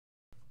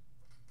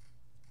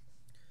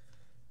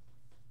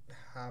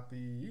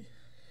Happy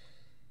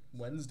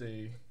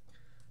Wednesday,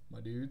 my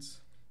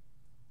dudes.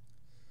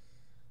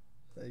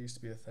 That used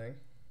to be a thing.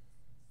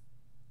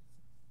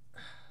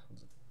 What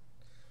was it?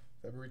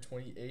 February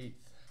 28th.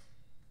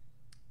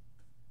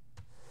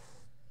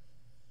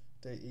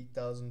 Day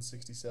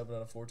 8,067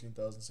 out of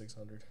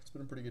 14,600. It's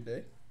been a pretty good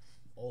day,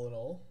 all in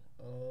all.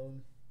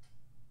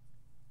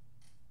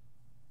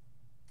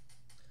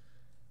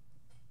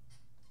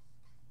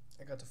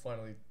 I got to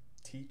finally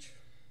teach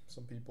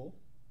some people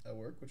at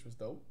work, which was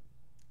dope.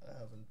 I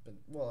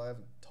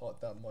haven't taught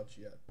that much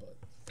yet, but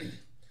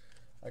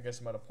I guess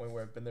I'm at a point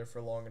where I've been there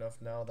for long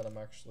enough now that I'm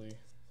actually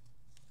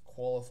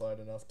qualified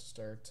enough to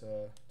start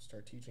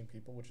teaching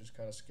people, which is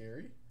kind of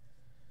scary.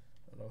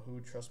 I don't know who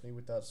would trust me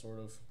with that sort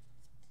of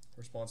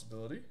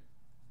responsibility,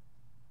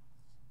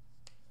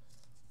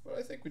 but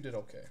I think we did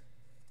okay.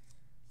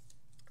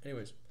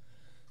 Anyways,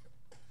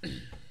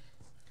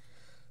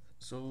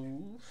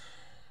 so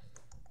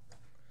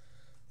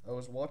I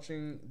was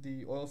watching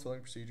the oil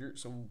filling procedure.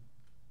 So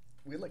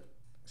we had like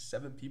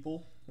 7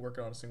 people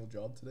working on a single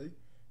job today,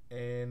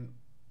 and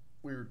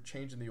we were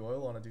changing the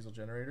oil on a diesel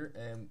generator,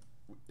 and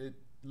it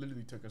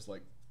literally took us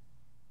like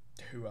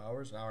 2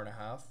 hours, an hour and a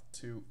half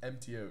to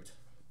empty out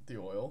the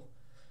oil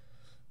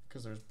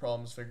because there's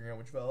problems figuring out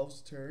which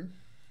valves to turn,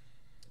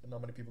 and not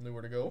many people knew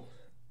where to go.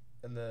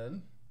 And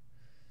then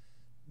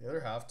the other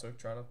half took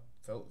trying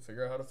to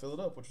figure out how to fill it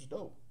up, which was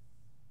dope.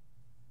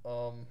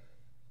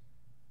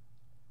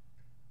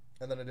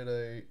 And then I did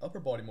a upper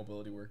body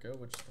mobility workout,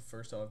 which is the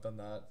first time I've done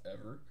that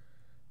ever.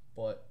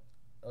 But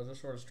I was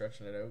just sort of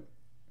stretching it out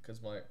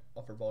because my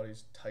upper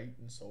body's tight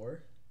and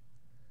sore.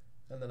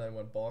 And then I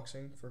went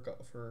boxing for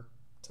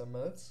 10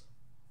 minutes.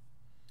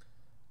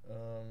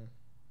 And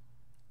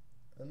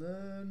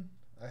then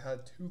I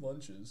had 2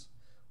 lunches,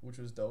 which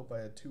was dope.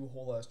 I had 2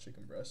 whole ass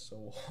chicken breasts,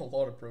 so a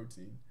lot of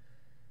protein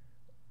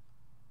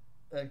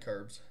and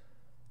carbs.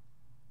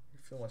 I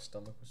feel my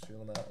stomach was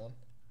feeling that one.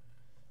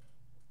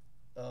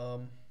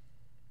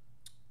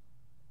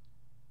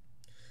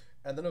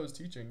 And then I was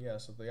teaching, yeah.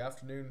 So the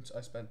afternoon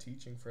I spent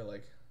teaching for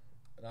like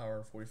an hour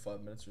and 45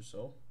 minutes or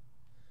so,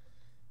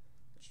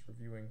 just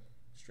reviewing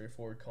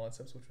straightforward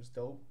concepts, which was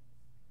dope.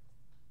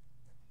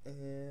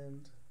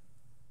 And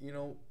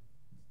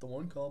the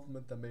one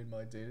compliment that made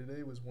my day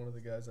today was one of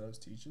the guys that I was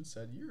teaching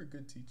said, "You're a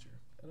good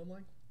teacher," and I'm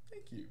like,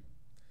 "Thank you."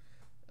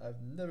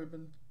 I've never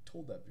been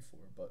told that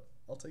before, but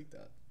I'll take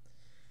that.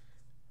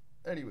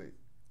 Anyway,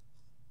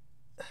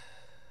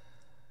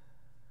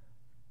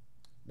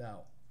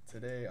 now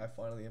today I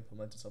finally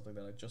implemented something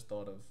that I just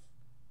thought of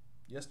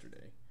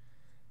yesterday.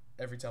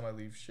 Every time I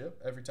leave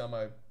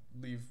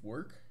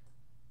work,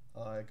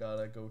 I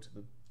gotta go to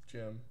the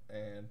gym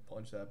and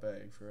punch that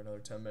bag for another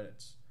 10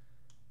 minutes.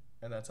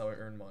 And that's how I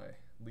earn my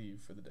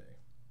leave for the day.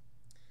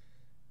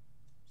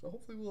 So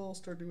hopefully we'll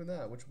start doing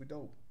that, which will be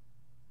dope.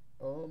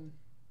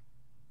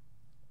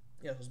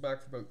 Yeah, I was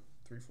back for about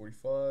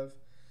 3:45.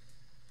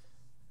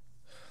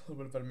 A little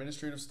bit of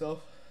administrative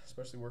stuff,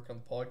 especially working on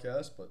the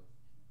podcast, but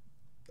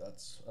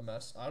that's a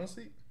mess.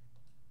 Honestly,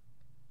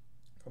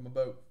 from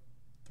about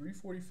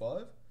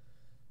 3:45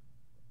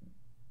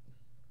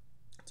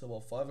 to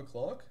about 5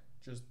 o'clock,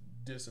 just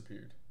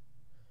disappeared.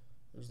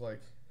 There's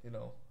like,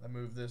 I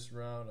move this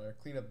around, I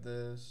clean up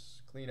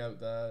this, clean out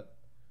that,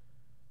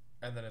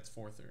 and then it's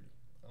 4:30.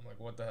 I'm like,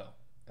 what the hell?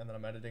 And then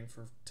I'm editing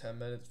for 10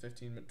 minutes,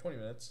 15 minutes, 20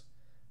 minutes,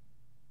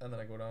 and then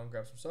I go down,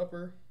 grab some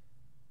supper,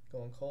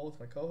 go on call with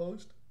my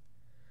co-host,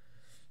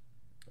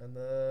 and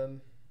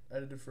then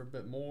edited for a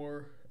bit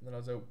more, and then I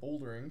was out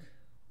bouldering,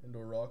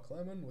 indoor rock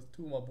climbing with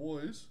 2 of my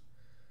boys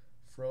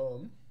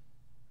from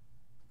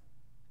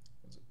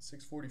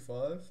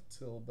 6:45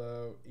 till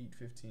about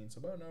 8:15, so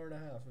about an hour and a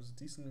half. It was a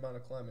decent amount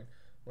of climbing.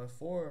 My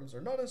forearms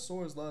are not as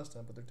sore as last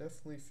time, but they're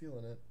definitely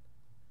feeling it.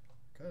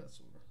 Kind of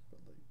sore, but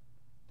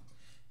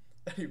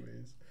like,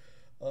 anyways,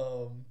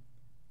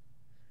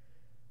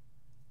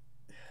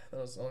 that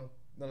was on.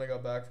 Then I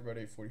got back for about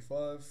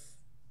 8:45.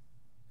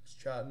 Was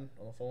chatting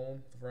on the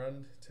phone with a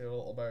friend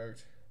till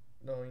about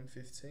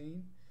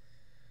 9:15.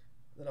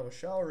 Then I was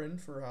showering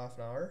for half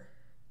an hour,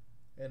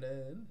 and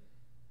then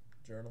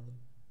journal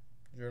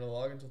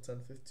log until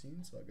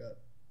 10:15. So I got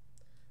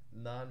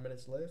 9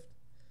 minutes left.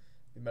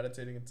 Be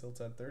meditating until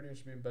 10:30. I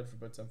should be in bed for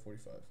about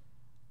 10:45.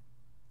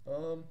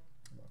 I'm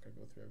not gonna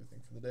go through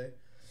everything for the day.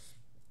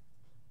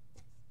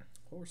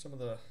 What were some of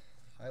the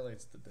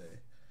highlights of the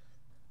day?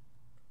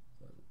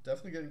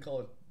 Definitely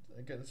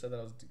getting said that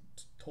I was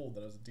told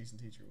that I was a decent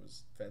teacher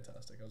was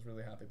fantastic. I was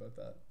really happy about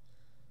that.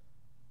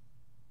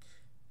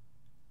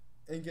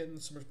 And getting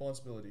some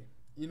responsibility.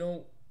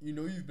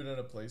 You've been in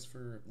a place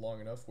for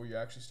long enough where you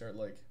actually start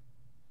like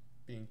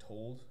being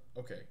told,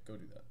 okay, go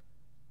do that.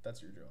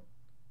 That's your job.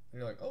 And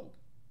you're like, oh,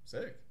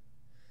 sick.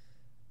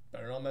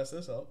 Better not mess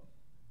this up.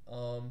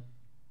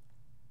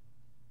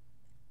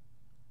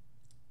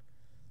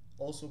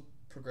 Also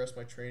progressed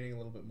my training a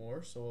little bit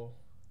more, so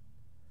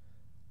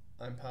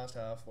I'm past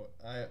half.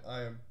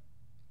 I am,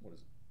 what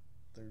is it,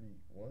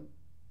 31?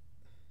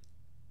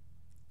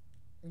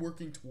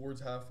 Working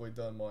towards halfway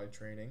done my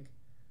training,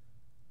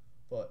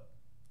 but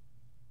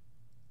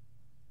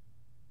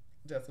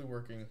definitely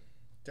working,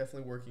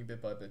 definitely working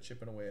bit by bit,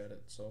 chipping away at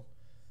it. So,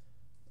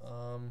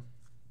 um,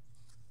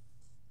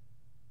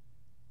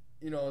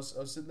 I was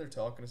sitting there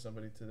talking to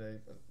somebody today,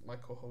 my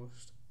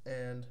co-host,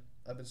 and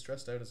I've been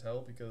stressed out as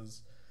hell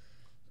because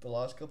the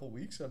last couple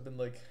weeks I've been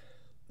like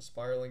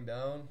spiraling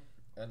down,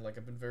 and like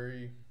I've been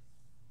very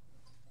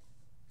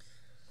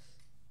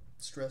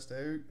stressed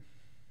out,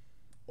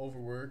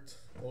 overworked,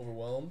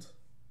 overwhelmed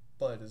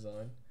by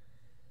design,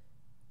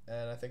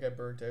 and I think I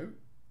burnt out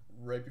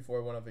right before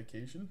I went on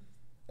vacation,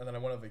 and then I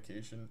went on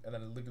vacation, and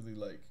then I literally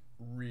like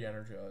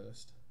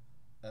re-energized,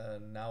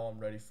 and now I'm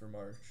ready for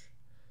March,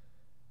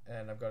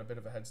 and I've got a bit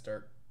of a head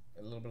start,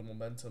 a little bit of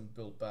momentum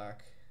built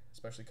back,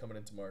 especially coming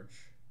into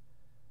March,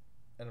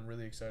 and I'm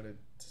really excited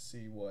to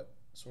see what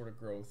sort of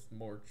growth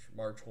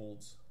March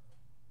holds.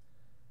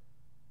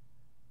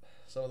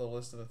 Some of the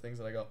list of the things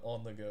that I got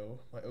on the go: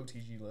 my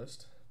OTG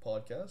list,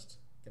 podcast,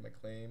 get my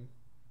claim,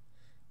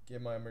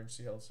 get my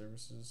emergency health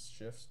services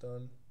shifts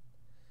done,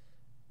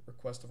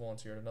 request to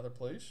volunteer at another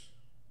place,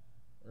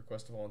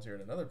 request to volunteer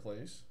at another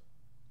place,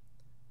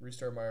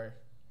 restart my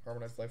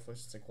harmonized life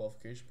licensing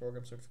qualification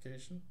program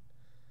certification,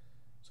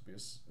 so be an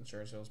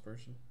insurance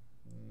salesperson,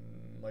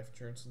 life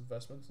insurance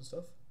investments and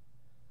stuff,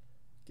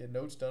 get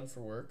notes done for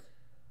work,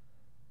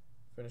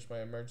 finish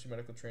my emergency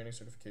medical training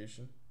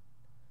certification,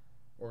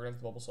 organize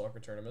the bubble soccer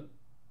tournament.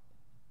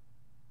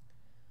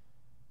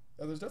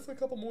 Now, there's definitely a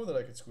couple more that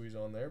I could squeeze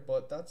on there,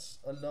 but that's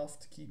enough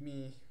to keep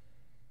me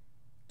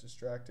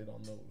distracted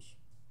on those,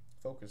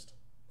 focused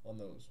on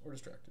those, or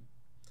distracted.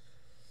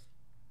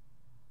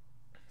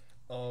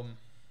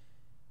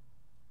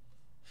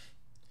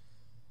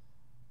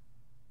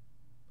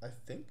 I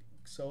think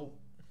so.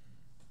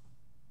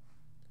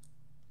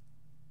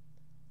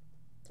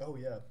 Oh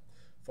yeah,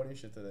 funny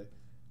shit today.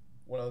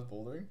 When I was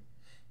bouldering,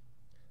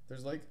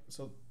 there's like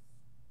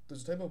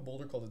there's a type of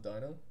boulder called a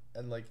dyno,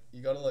 and like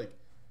you gotta like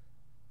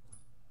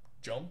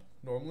jump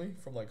normally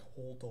from like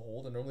hold to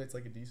hold, and normally it's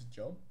like a decent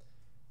jump.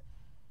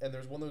 And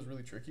there's one that was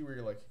really tricky where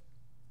you're like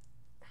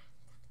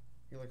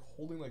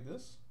holding like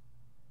this,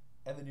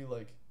 and then you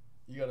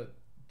gotta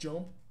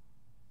jump,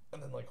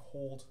 and then like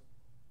hold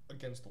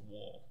against the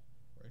wall,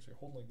 right? So you're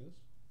holding like this,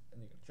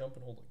 and you can jump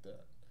and hold like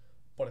that,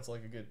 but it's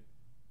like a good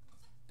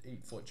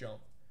 8 foot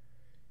jump.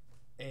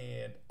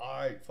 And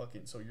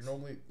so you're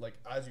normally like,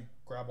 as you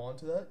grab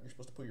onto that, you're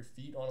supposed to put your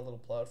feet on a little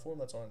platform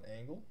that's on an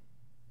angle,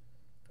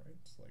 right?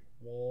 It's like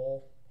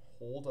wall,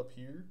 hold up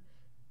here,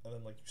 and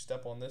then like you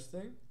step on this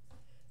thing.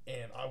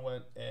 And I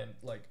went and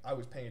like I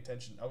was paying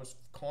attention. I was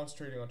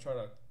concentrating on trying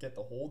to get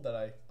the hold that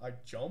I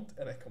jumped,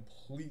 and I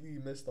completely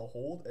missed the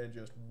hold and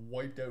just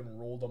wiped out and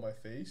rolled on my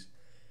face.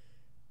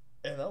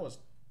 And that was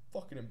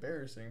fucking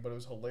embarrassing, but it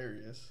was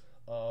hilarious.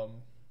 I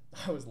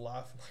was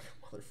laughing like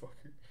a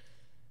motherfucker.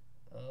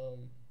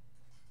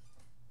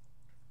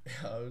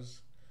 Yeah,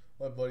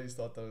 my buddies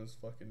thought that was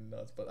fucking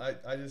nuts, but I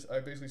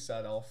basically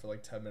sat off for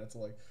like 10 minutes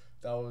and like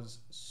that was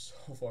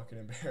so fucking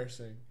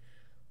embarrassing.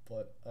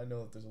 But I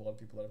know that there's a lot of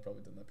people that have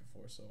probably done that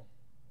before, so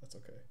that's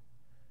okay.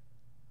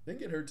 Didn't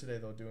get hurt today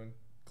though doing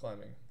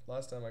climbing.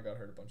 Last time I got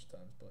hurt a bunch of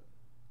times, but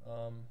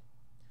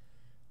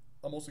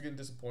I'm also getting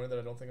disappointed that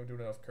I don't think I'm doing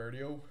enough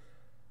cardio.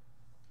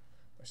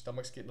 My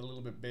stomach's getting a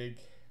little bit big.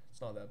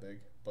 It's not that big,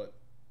 but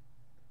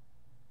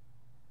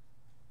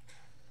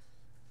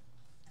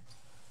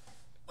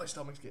my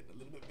stomach's getting a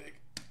little bit big.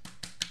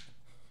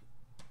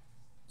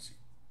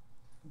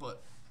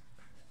 But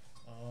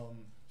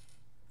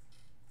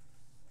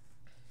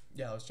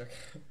yeah, I was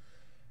checking.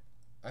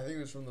 I think it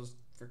was from those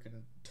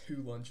freaking 2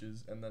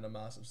 lunches and then a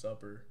massive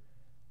supper.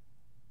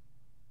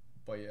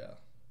 But yeah,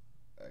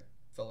 I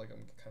felt like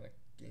I'm kind of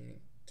gaining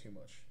too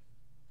much.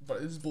 But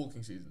it is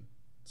bulking season,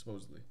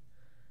 supposedly.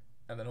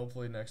 And then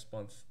hopefully next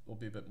month will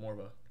be a bit more of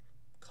a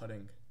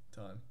cutting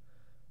time.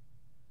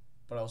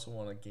 But I also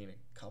want to gain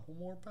a couple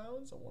more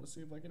pounds. I want to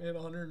see if I can hit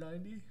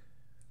 190.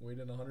 Weighed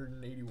in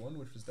 181,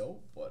 which was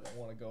dope. But I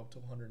want to go up to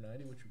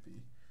 190, which would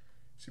be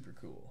super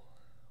cool.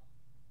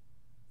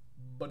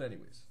 But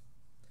anyways.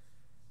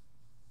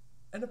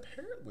 And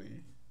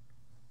apparently,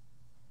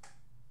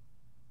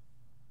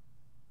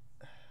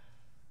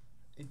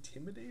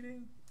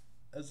 intimidating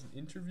as an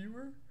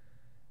interviewer?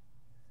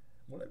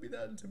 Would I be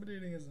that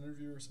intimidating as an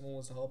interviewer if someone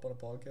wants to hop on a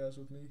podcast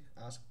with me,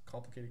 ask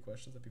complicated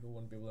questions that people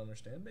wouldn't be able to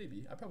understand?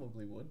 Maybe. I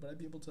probably would, but I'd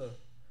be able to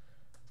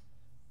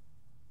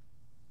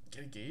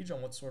get a gauge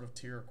on what sort of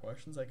tier of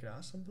questions I could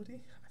ask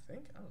somebody, I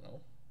think. I don't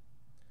know.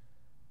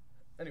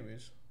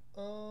 Anyways,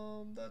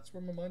 that's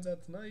where my mind's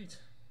at tonight.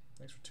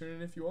 Thanks for tuning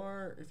in if you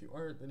are. If you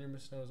aren't, then you're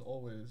missing out as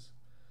always.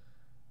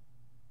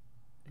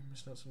 You're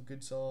missing out some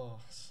good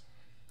sauce.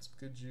 Some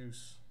good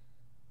juice.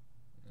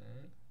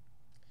 Alright?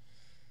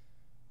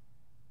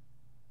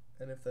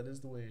 And if that is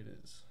the way it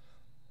is,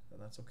 then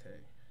that's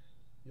okay.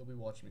 You'll be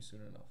watching me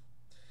soon enough.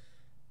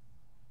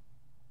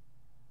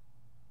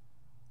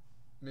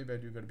 Maybe I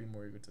do gotta be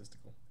more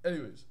egotistical.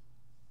 Anyways,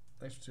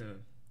 thanks for tuning in.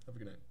 Have a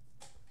good night.